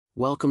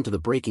Welcome to the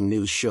Breaking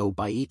News Show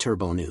by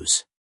eTurbo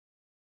News.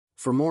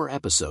 For more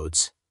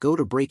episodes, go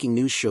to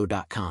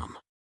breakingnewsshow.com.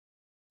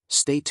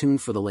 Stay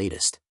tuned for the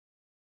latest.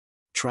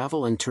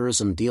 Travel and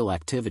tourism deal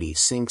activity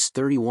sinks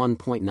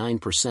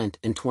 31.9%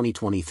 in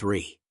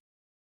 2023.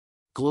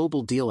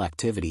 Global deal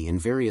activity in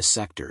various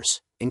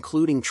sectors,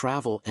 including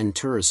travel and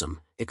tourism,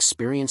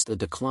 experienced a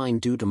decline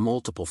due to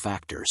multiple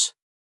factors.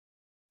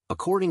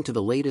 According to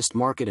the latest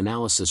market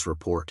analysis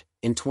report,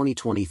 in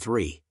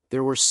 2023,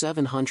 there were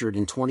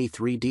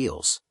 723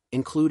 deals,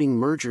 including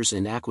mergers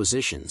and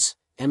acquisitions,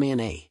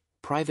 M&A,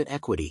 private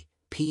equity,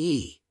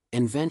 PE,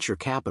 and venture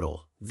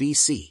capital,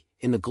 VC,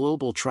 in the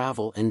global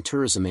travel and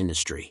tourism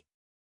industry.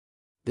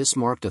 This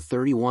marked a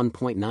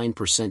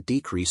 31.9%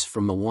 decrease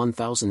from the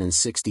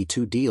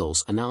 1,062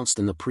 deals announced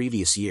in the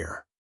previous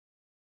year.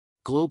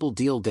 Global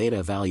deal data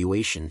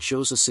evaluation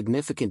shows a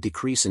significant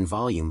decrease in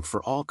volume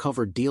for all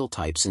covered deal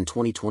types in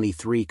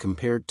 2023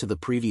 compared to the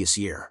previous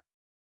year.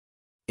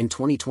 In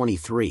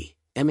 2023,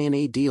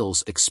 M&A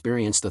deals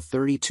experienced a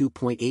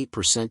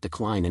 32.8%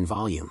 decline in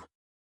volume.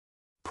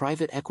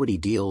 Private equity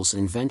deals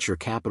and venture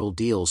capital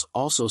deals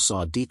also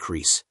saw a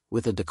decrease,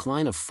 with a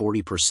decline of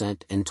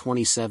 40% and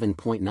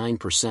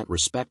 27.9%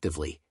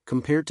 respectively,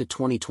 compared to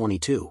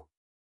 2022.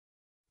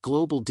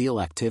 Global deal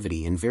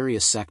activity in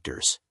various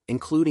sectors,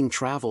 including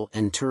travel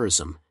and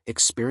tourism,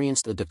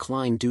 experienced a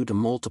decline due to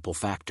multiple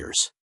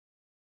factors.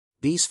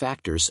 These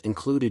factors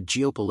included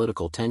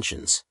geopolitical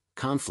tensions,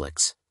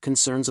 conflicts,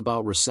 concerns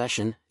about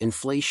recession,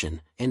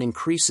 inflation, and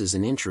increases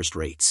in interest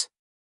rates.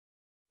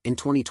 In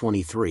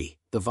 2023,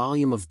 the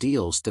volume of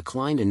deals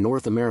declined in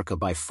North America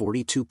by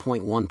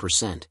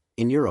 42.1%,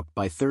 in Europe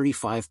by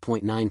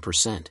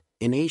 35.9%,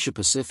 in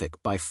Asia-Pacific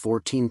by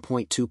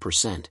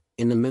 14.2%,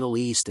 in the Middle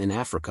East and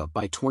Africa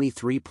by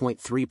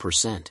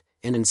 23.3%,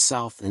 and in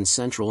South and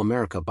Central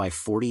America by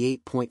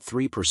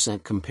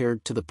 48.3%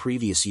 compared to the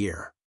previous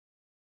year.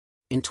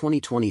 In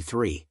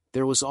 2023,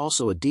 there was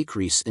also a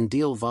decrease in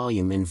deal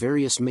volume in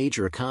various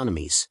major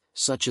economies,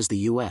 such as the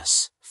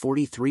US,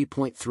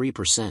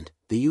 43.3%,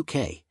 the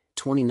UK,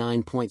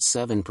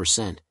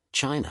 29.7%,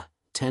 China,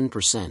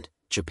 10%,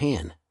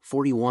 Japan,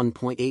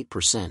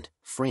 41.8%,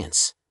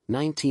 France,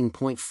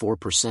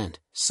 19.4%,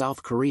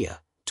 South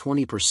Korea,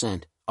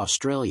 20%,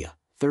 Australia,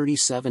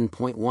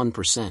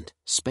 37.1%,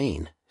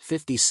 Spain,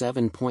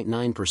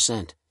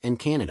 57.9%, and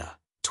Canada,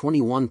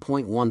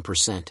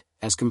 21.1%,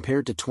 as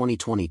compared to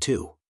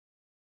 2022.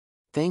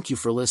 Thank you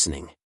for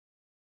listening.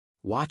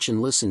 Watch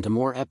and listen to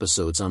more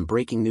episodes on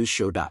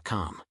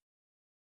breakingnewsshow.com.